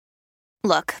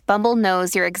Look, Bumble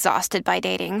knows you're exhausted by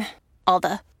dating. All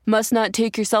the must not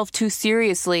take yourself too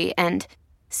seriously and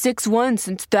 6'1"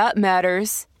 since that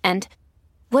matters. And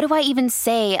what do I even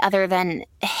say other than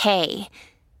hey?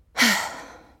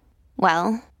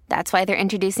 Well, that's why they're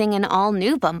introducing an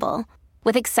all-new Bumble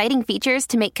with exciting features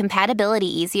to make compatibility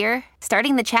easier,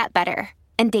 starting the chat better,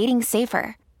 and dating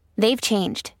safer. They've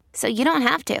changed, so you don't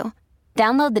have to.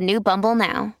 Download the new Bumble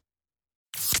now.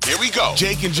 Here we go.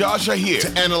 Jake and Josh are here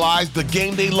to analyze the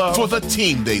game they love for the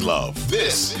team they love.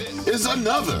 This is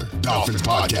another Dolphins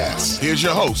podcast. Here's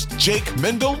your host, Jake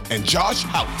Mendel and Josh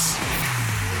Houtz.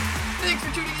 Thanks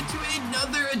for tuning into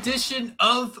another edition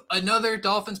of another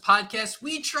Dolphins podcast.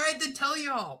 We tried to tell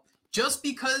y'all, just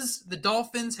because the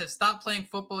Dolphins have stopped playing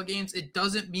football games, it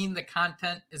doesn't mean the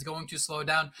content is going to slow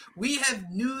down. We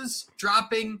have news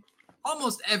dropping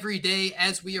almost every day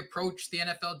as we approach the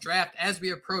NFL draft, as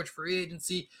we approach free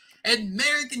agency. And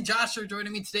Merrick and Josh are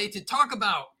joining me today to talk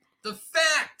about the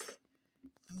fact,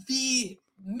 the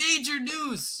major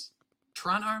news.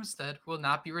 Terron Armstead will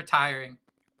not be retiring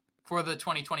for the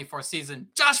 2024 season.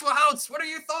 Joshua Houtz, what are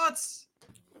your thoughts?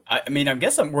 I mean, I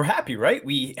guess we're happy, right?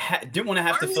 We didn't want to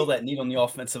have to fill that need on the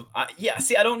offensive. I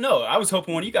don't know. I was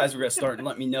hoping one of you guys were going to start and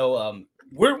let me know.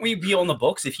 Wouldn't we be on the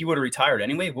books if he would have retired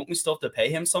anyway? Wouldn't we still have to pay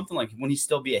him something? Like, wouldn't he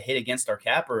still be a hit against our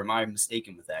cap, or am I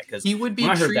mistaken with that? Because he would be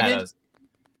treated.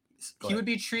 He would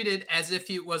be treated as if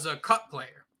he was a cut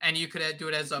player, and you could do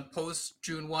it as a post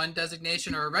June 1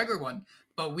 designation or a regular one.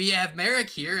 But we have Merrick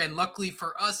here, and luckily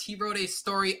for us, he wrote a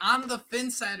story on the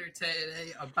Finsider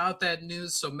today about that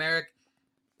news. So, Merrick,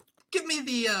 give me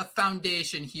the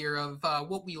foundation here of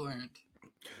what we learned.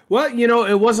 Well,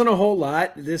 it wasn't a whole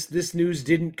lot. This news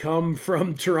didn't come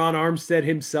from Terron Armstead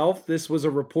himself. This was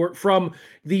a report from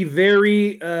the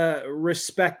very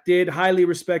respected, highly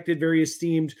respected, very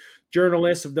esteemed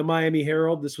journalist of the Miami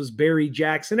Herald. This was Barry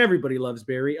Jackson. Everybody loves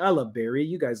Barry. I love Barry.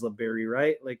 You guys love Barry,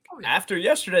 right? Like, after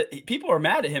yesterday, people are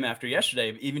mad at him after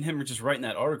yesterday. Even him just writing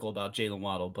that article about Jalen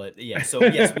Waddle. But yeah, so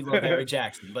yes, we love Barry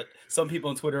Jackson. But some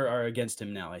people on Twitter are against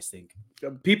him now, I think.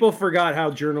 People forgot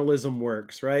how journalism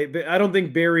works, right? I don't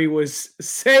think Barry was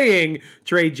saying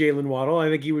trade Jalen Waddle. I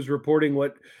think he was reporting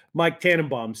what Mike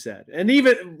Tannenbaum said. And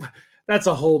even that's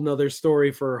a whole nother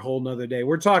story for a whole nother day.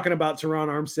 We're talking about Terron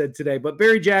Armstead today, but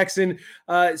Barry Jackson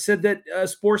said that a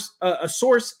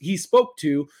source he spoke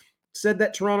to said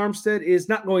that Terron Armstead is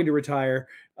not going to retire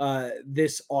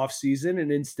this offseason,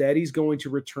 and instead he's going to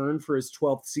return for his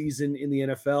 12th season in the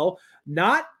NFL.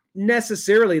 Not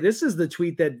necessarily. This is the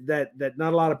tweet that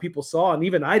not a lot of people saw, and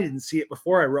even I didn't see it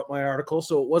before I wrote my article,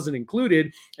 so it wasn't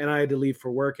included, and I had to leave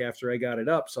for work after I got it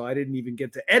up, so I didn't even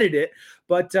get to edit it.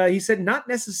 But he said not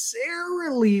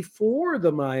necessarily for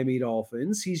the Miami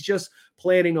Dolphins. He's just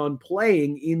planning on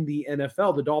playing in the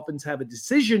NFL. The Dolphins have a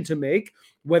decision to make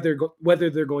whether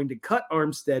they're going to cut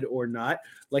Armstead or not.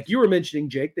 Like you were mentioning,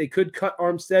 Jake, they could cut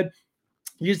Armstead.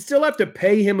 You'd still have to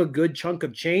pay him a good chunk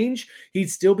of change. He'd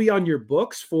still be on your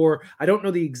books for, I don't know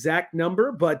the exact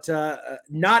number, but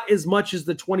not as much as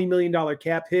the $20 million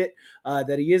cap hit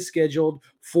that he is scheduled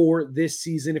for this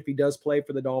season if he does play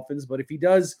for the Dolphins. But if he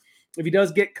does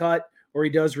get cut or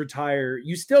he does retire,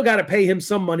 you still got to pay him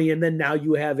some money. And then now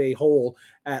you have a hole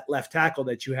at left tackle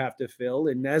that you have to fill.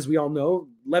 And as we all know,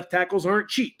 left tackles aren't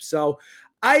cheap. So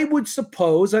I would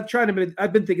suppose, I've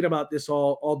been thinking about this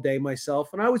all day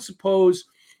myself, and I would suppose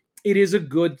it is a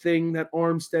good thing that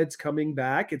Armstead's coming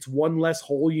back. It's one less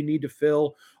hole you need to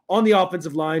fill on the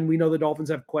offensive line. We know the Dolphins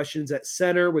have questions at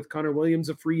center with Connor Williams,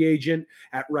 a free agent,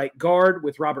 at right guard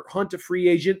with Robert Hunt, a free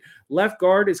agent. Left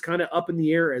guard is kind of up in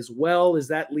the air as well. Is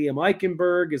that Liam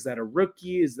Eichenberg? Is that a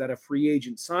rookie? Is that a free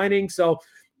agent signing? So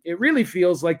it really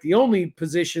feels like the only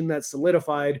position that's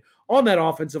solidified on that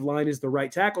offensive line is the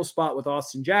right tackle spot with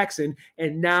Austin Jackson.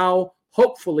 And now,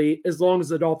 hopefully, as long as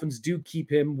the Dolphins do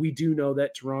keep him, we do know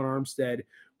that Terron Armstead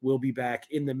will be back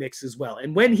in the mix as well.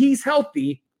 And when he's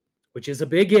healthy, which is a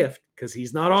big if because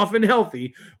he's not often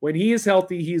healthy, when he is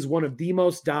healthy, he's one of the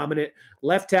most dominant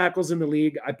left tackles in the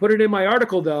league. I put it in my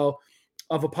article, though,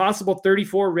 of a possible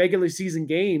 34 regular season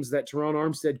games that Terron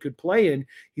Armstead could play in.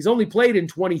 He's only played in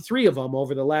 23 of them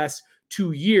over the last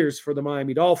 2 years for the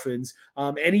Miami Dolphins.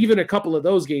 And even a couple of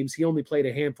those games, he only played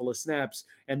a handful of snaps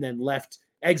and then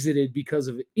exited because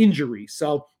of injury.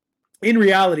 So in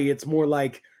reality, it's more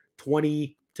like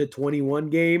 20 to 21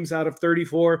 games out of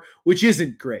 34, which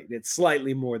isn't great. It's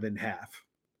slightly more than half.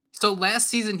 So last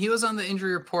season, he was on the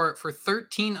injury report for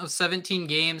 13 of 17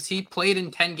 games. He played in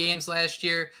 10 games last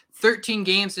year, 13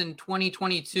 games in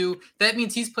 2022. That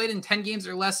means he's played in 10 games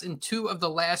or less in 2 of the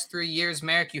last 3 years.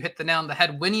 Merrick, you hit the nail on the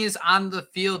head. When he is on the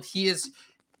field, he is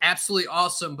absolutely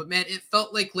awesome. But man, it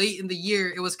felt like late in the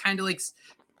year, it was kind of like,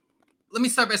 let me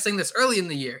start by saying this. Early in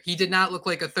the year, he did not look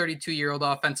like a 32-year-old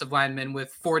offensive lineman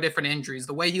with 4 different injuries.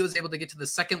 The way he was able to get to the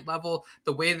second level,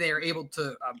 the way they are able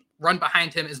to run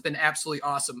behind him has been absolutely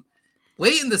awesome.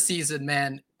 Late in the season,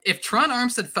 man, if Terron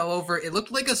Armstead fell over, it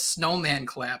looked like a snowman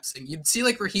collapsing. You'd see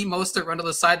like Raheem Mostert run to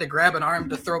the side to grab an arm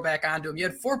to throw back onto him. You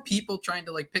had 4 people trying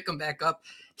to like pick him back up.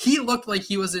 He looked like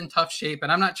he was in tough shape,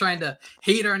 and I'm not trying to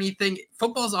hate or anything.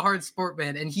 Football's a hard sport,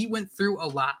 man, and he went through a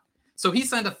lot. So he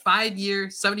signed a 5-year,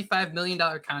 $75 million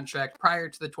contract prior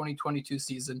to the 2022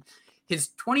 season. His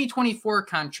 2024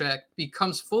 contract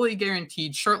becomes fully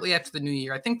guaranteed shortly after the new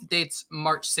year. I think the date's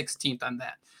March 16th on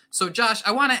that. So, Josh,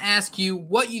 I want to ask you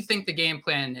what you think the game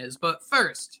plan is. But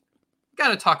first, got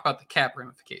to talk about the cap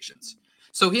ramifications.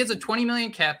 So he has a $20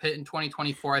 million cap hit in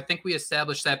 2024. I think we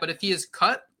established that. But if he is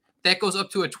cut, that goes up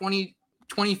to a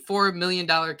 $24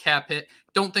 million cap hit.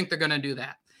 Don't think they're going to do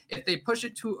that. If they push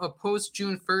it to a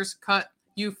post-June 1st cut,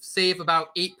 you save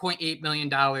about $8.8 million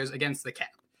against the cap.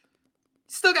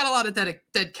 Still got a lot of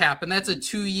dead cap, and that's a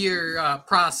 2-year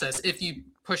process if you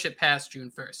push it past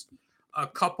June 1st. A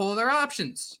couple other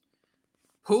options.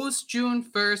 Post-June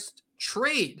 1st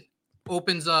trade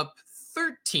opens up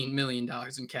 $13 million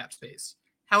in cap space.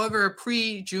 However, a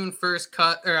pre-June 1st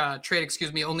cut or trade,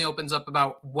 only opens up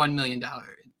about $1 million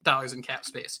in cap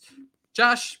space.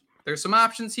 Josh, there's some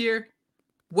options here.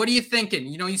 What are you thinking?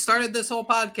 You started this whole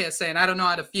podcast saying, I don't know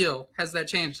how to feel. Has that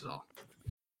changed at all?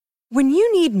 When you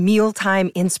need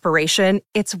mealtime inspiration,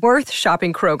 it's worth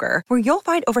shopping Kroger, where you'll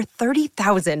find over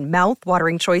 30,000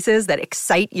 mouth-watering choices that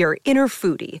excite your inner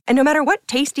foodie. And no matter what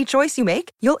tasty choice you make,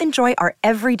 you'll enjoy our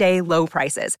everyday low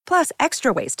prices, plus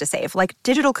extra ways to save, like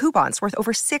digital coupons worth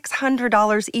over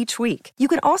 $600 each week. You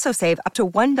can also save up to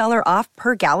 $1 off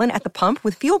per gallon at the pump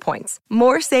with fuel points.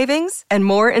 More savings and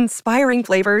more inspiring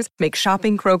flavors make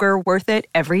shopping Kroger worth it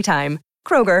every time.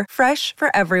 Kroger, fresh for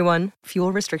everyone.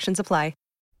 Fuel restrictions apply.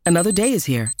 Another day is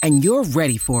here, and you're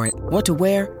ready for it. What to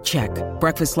wear? Check.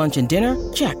 Breakfast, lunch, and dinner?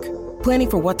 Check. Planning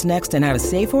for what's next and how to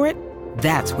save for it?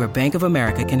 That's where Bank of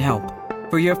America can help.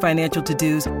 For your financial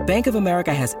to-dos, Bank of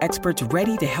America has experts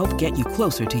ready to help get you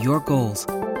closer to your goals.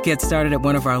 Get started at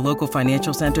one of our local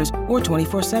financial centers or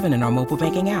 24/7 in our mobile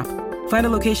banking app. Find a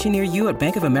location near you at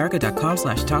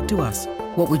bankofamerica.com/talktous.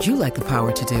 What would you like the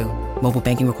power to do? Mobile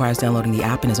banking requires downloading the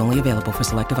app and is only available for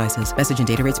select devices. Message and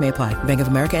data rates may apply. Bank of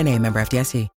America NA, member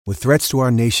FDIC. With threats to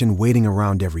our nation waiting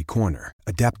around every corner,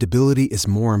 adaptability is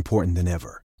more important than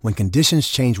ever. When conditions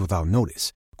change without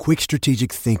notice, quick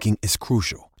strategic thinking is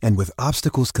crucial. And with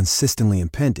obstacles consistently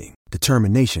impending,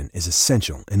 determination is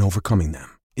essential in overcoming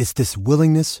them. It's this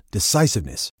willingness,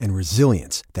 decisiveness, and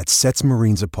resilience that sets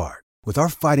Marines apart. With our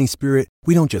fighting spirit,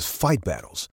 we don't just fight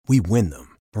battles, we win them.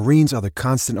 Marines are the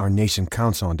constant our nation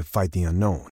counts on to fight the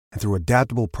unknown. And through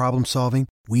adaptable problem solving,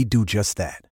 we do just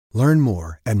that. Learn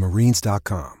more at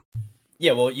marines.com.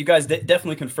 Yeah, well, you guys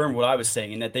definitely confirmed what I was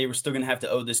saying, and that they were still going to have to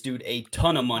owe this dude a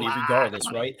ton of money regardless,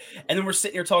 right? And then we're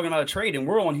sitting here talking about a trade, and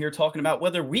we're on here talking about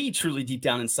whether we truly deep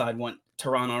down inside want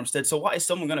Terron Armstead. So why is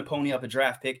someone going to pony up a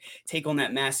draft pick, take on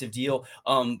that massive deal?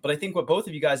 But I think what both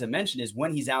of you guys have mentioned is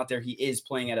when he's out there, he is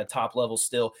playing at a top level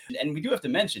still. And we do have to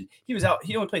mention, he was out,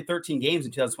 he only played 13 games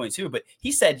in 2022, but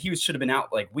he said he should have been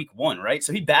out like week 1, right?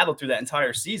 So he battled through that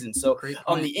entire season. So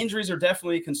the injuries are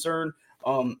definitely a concern.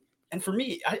 And for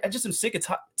me, I just am sick and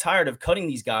tired of cutting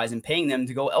these guys and paying them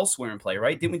to go elsewhere and play,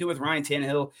 right? Didn't we do it with Ryan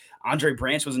Tannehill? Andre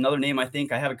Branch was another name, I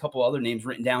think. I have a couple other names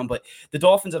written down, but the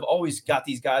Dolphins have always got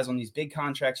these guys on these big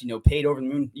contracts, paid over the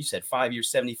moon. You said 5 years,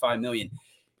 $75 million.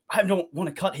 I don't want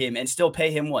to cut him and still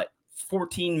pay him,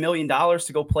 $14 million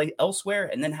to go play elsewhere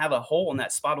and then have a hole in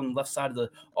that spot on the left side of the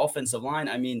offensive line.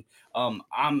 I mean,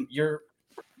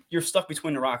 you're stuck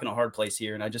between a rock and a hard place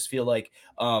here. And I just feel like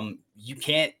you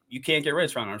can't get rid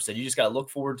of Terron Armstead. You just got to look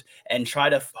forward and try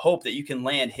to hope that you can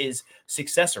land his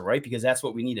successor, right? Because that's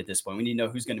what we need at this point. We need to know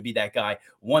who's going to be that guy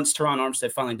once Terron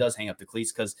Armstead finally does hang up the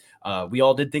cleats, because we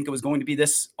all did think it was going to be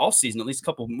this offseason, at least a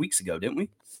couple of weeks ago, didn't we?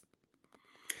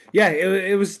 Yeah,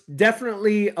 it was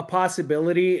definitely a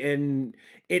possibility, and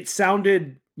it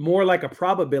sounded more like a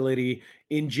probability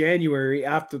in January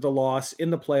after the loss in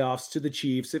the playoffs to the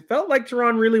Chiefs. It felt like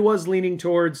Terron really was leaning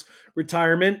towards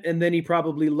retirement, and then he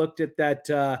probably looked at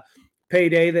that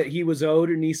payday that he was owed,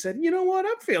 and he said, you know what,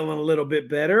 I'm feeling a little bit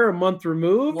better, a month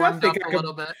removed. I think I could, a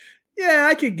little bit. Yeah,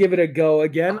 I could give it a go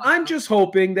again. I'm just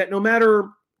hoping that no matter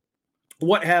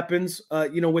what happens,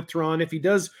 with Terron, if he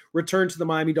does return to the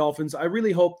Miami Dolphins, I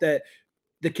really hope that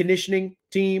the conditioning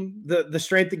team, the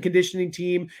strength and conditioning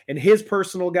team, and his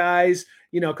personal guys,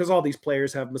 because all these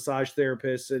players have massage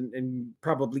therapists and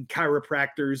probably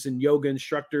chiropractors and yoga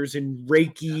instructors and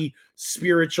Reiki,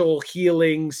 spiritual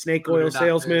healing, snake oil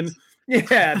salesmen.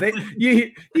 Yeah,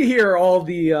 you hear all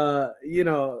the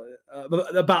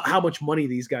about how much money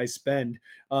these guys spend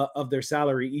of their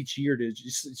salary each year to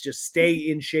just stay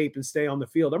in shape and stay on the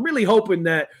field. I'm really hoping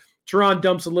that Terron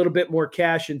dumps a little bit more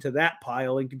cash into that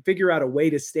pile and can figure out a way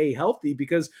to stay healthy,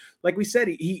 because like we said,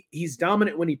 he's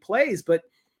dominant when he plays, but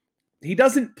he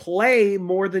doesn't play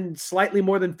slightly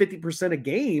more than 50% of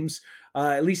games.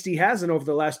 At least he hasn't over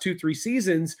the last 2-3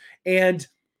 seasons. And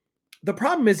the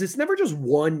problem is it's never just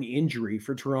one injury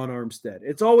for Terron Armstead.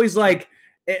 It's always like,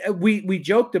 we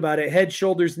joked about it, head,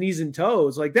 shoulders, knees, and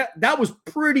toes. Like that was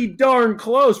pretty darn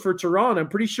close for Terron. I'm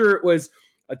pretty sure it was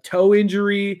a toe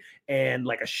injury and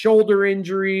like a shoulder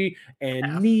injury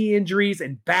and knee injuries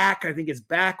and back. I think his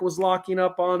back was locking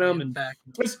up on him. And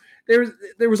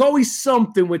there was always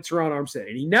something with Terron Armstead,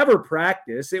 and he never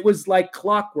practiced. It was like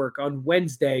clockwork on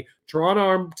Wednesday. Terron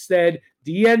Armstead,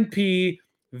 DNP,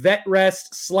 vet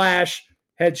rest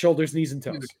 / head, shoulders, knees, and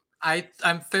toes.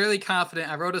 I'm fairly confident.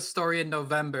 I wrote a story in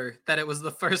November that it was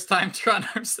the first time Terron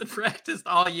Armstead practiced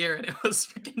all year, and it was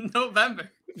freaking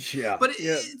November. Yeah. But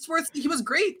it's he was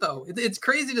great, though. It's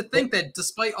crazy to think that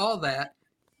despite all that,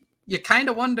 you kind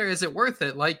of wonder, is it worth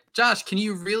it? Like, Josh, can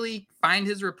you really find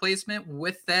his replacement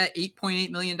with that $8.8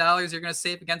 million you're going to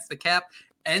save against the cap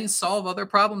and solve other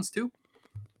problems too?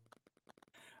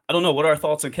 I don't know. What are our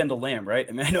thoughts on Kendall Lamb, right?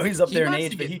 I mean, I know he's up there in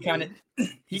age, but he kind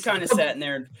of sat in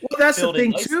there and that's the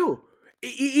thing too.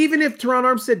 Even if Terron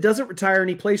Armstead doesn't retire and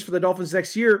he plays for the Dolphins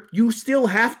next year, you still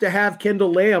have to have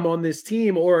Kendall Lamb on this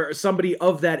team or somebody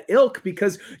of that ilk,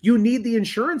 because you need the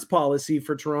insurance policy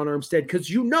for Terron Armstead, because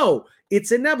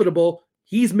it's inevitable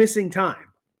he's missing time.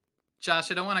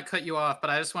 Josh, I don't want to cut you off, but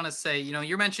I just want to say,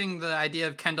 you're mentioning the idea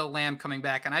of Kendall Lamb coming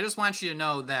back, and I just want you to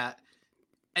know that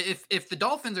if the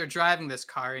Dolphins are driving this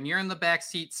car and you're in the back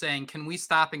seat saying, can we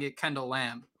stop and get Kendall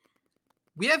Lamb?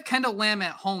 We have Kendall Lamb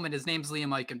at home, and his name's Liam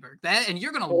Eichenberg. And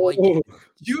you're going to like it.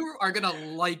 You are going to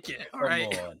like it, all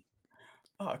right?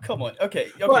 Oh, come on. Okay.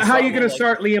 Well, how are you going to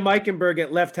start Liam Eichenberg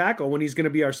at left tackle when he's going to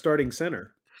be our starting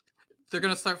center? They're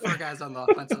going to start 4 guys on the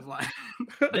offensive line.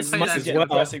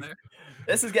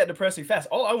 This is getting depressing fast.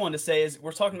 All I wanted to say is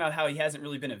we're talking about how he hasn't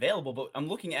really been available, but I'm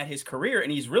looking at his career,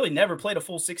 and he's really never played a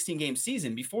full 16-game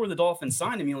season. Before the Dolphins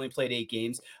signed him, he only played 8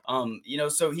 games.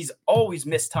 So he's always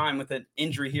missed time with an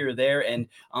injury here or there. And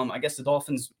I guess the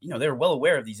Dolphins, they're well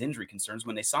aware of these injury concerns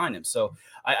when they signed him. So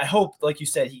I hope, like you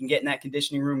said, he can get in that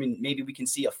conditioning room, and maybe we can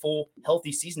see a full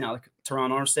healthy season out of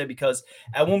Terron Armstead, because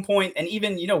at one point, and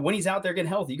even, when he's out there getting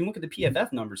healthy, you can look at the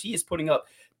PFF numbers. He is putting up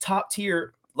top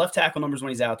tier left tackle numbers when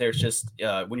he's out there. It's just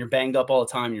when you're banged up all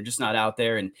the time, you're just not out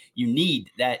there, and you need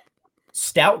that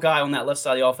stout guy on that left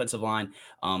side of the offensive line.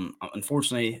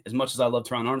 Unfortunately, as much as I love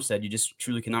Terron Armstead, you just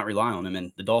truly cannot rely on him,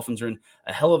 and the Dolphins are in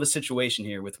a hell of a situation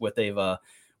here with what they've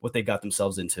got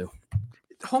themselves into.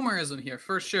 Homerism here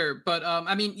for sure, but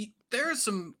there are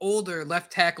some older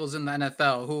left tackles in the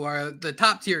NFL who are the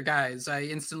top tier guys. I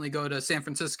instantly go to San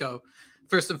Francisco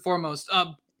first and foremost.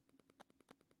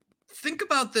 Think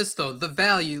about this, though, the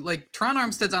value. Like, Terron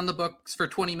Armstead's on the books for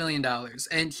 $20 million,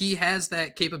 and he has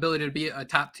that capability to be a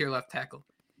top-tier left tackle.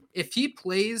 If he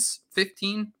plays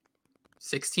 15,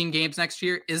 16 games next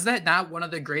year, is that not one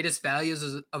of the greatest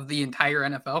values of the entire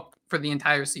NFL for the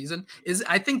entire season?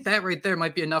 I think that right there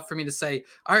might be enough for me to say,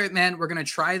 all right, man, we're going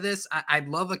to try this. I'd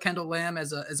love a Kendall Lamb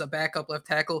as a backup left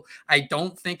tackle. I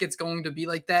don't think it's going to be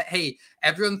like that. Hey,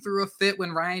 everyone threw a fit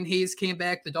when Ryan Hayes came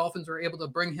back. The Dolphins were able to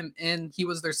bring him in. He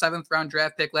was their 7th round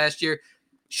draft pick last year.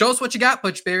 Show us what you got,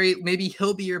 Butch Barry. Maybe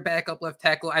he'll be your backup left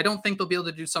tackle. I don't think they'll be able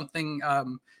to do something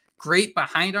great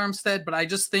behind Armstead, but I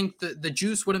just think the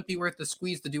juice wouldn't be worth the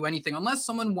squeeze to do anything unless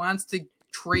someone wants to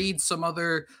trade some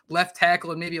other left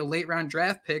tackle and maybe a late round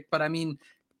draft pick. But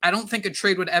I don't think a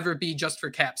trade would ever be just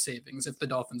for cap savings if the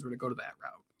Dolphins were to go to that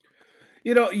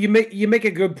route. You make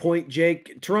a good point,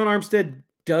 Jake. Terron Armstead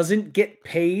doesn't get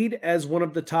paid as one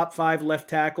of the top 5 left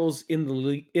tackles in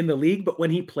the league, but when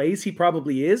he plays, he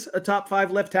probably is a top 5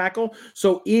 left tackle.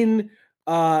 So in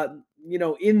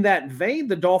that vein,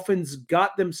 the Dolphins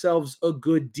got themselves a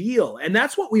good deal. And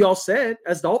that's what we all said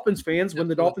as Dolphins fans when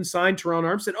the Dolphins signed Terron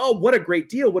Armstead. Oh, what a great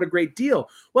deal. What a great deal.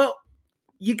 Well,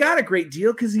 you got a great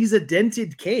deal because he's a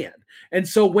dented can. And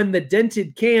so when the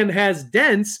dented can has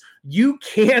dents, you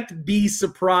can't be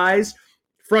surprised,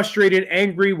 frustrated,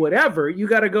 angry, whatever. You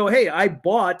got to go, hey, I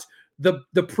bought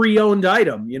the pre-owned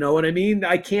item. You know what I mean?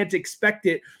 I can't expect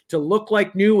it to look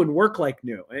like new and work like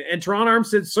new. And Terron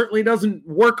Armstead certainly doesn't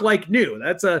work like new.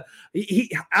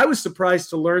 I was surprised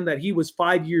to learn that he was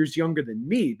 5 years younger than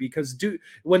me, because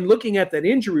when looking at that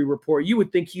injury report, you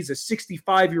would think he's a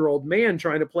 65-year-old man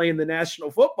trying to play in the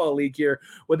National Football League here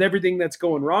with everything that's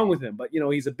going wrong with him. But,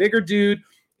 he's a bigger dude.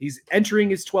 He's entering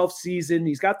his 12th season.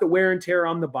 He's got the wear and tear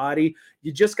on the body.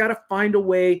 You just got to find a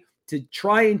way to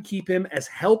try and keep him as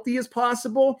healthy as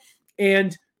possible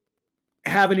and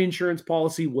have an insurance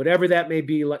policy, whatever that may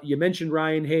be. You mentioned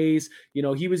Ryan Hayes.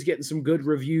 He was getting some good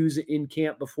reviews in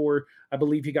camp before I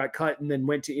believe he got cut, and then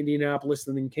went to Indianapolis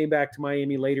and then came back to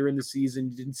Miami later in the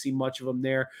season. Didn't see much of him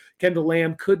there. Kendall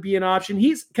Lamb could be an option.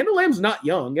 Kendall Lamb's not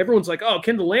young. Everyone's like, oh,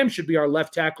 Kendall Lamb should be our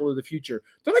left tackle of the future.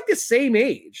 They're like the same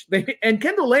age. And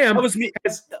Kendall Lamb That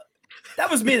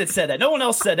was me that said that. No one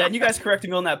else said that. And you guys corrected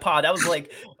me on that pod. That was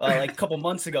like a couple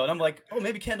months ago. And I'm like, oh,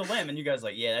 maybe Kendall Lamb. And you guys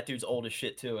like, yeah, that dude's old as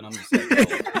shit too. And I'm just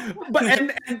like, oh.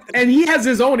 But and he has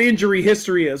his own injury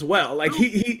history as well. Like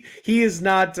he is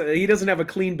not. He doesn't have a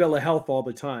clean bill of health all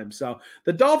the time. So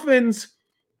the Dolphins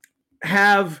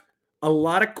have a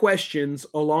lot of questions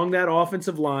along that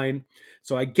offensive line.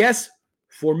 So I guess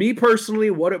for me personally,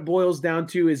 what it boils down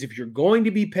to is, if you're going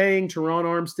to be paying Terron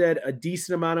Armstead a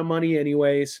decent amount of money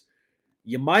anyways,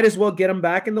 you might as well get him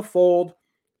back in the fold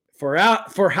for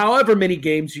however many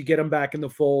games you get him back in the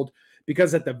fold,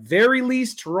 because at the very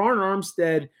least, Terron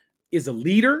Armstead is a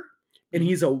leader, and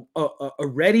he's a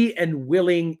ready and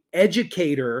willing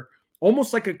educator,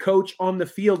 almost like a coach on the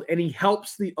field, and he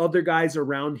helps the other guys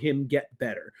around him get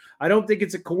better. I don't think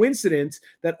it's a coincidence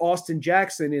that Austin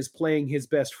Jackson is playing his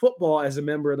best football as a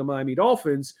member of the Miami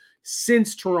Dolphins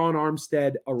since Terron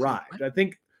Armstead arrived. I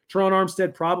think Terron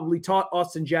Armstead probably taught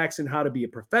Austin Jackson how to be a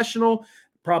professional,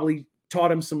 probably taught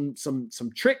him some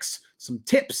tricks, some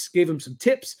tips, gave him some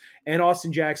tips, and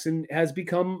Austin Jackson has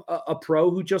become a pro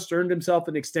who just earned himself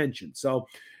an extension. So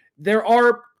there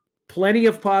are plenty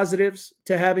of positives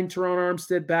to having Terron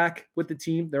Armstead back with the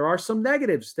team. There are some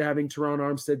negatives to having Terron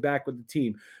Armstead back with the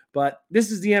team, but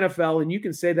this is the NFL, and you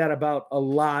can say that about a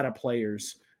lot of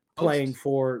players playing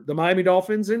for the Miami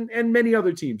Dolphins and many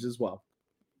other teams as well.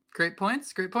 Great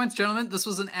points, gentlemen. This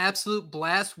was an absolute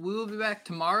blast. We will be back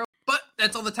tomorrow, but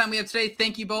that's all the time we have today.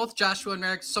 Thank you both, Joshua and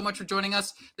Merrick, so much for joining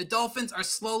us. The Dolphins are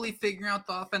slowly figuring out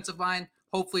the offensive line.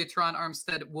 Hopefully, Terron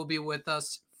Armstead will be with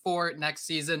us for next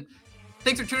season.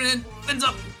 Thanks for tuning in. Fins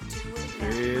up.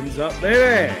 Fins up,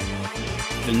 baby.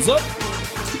 Fins up.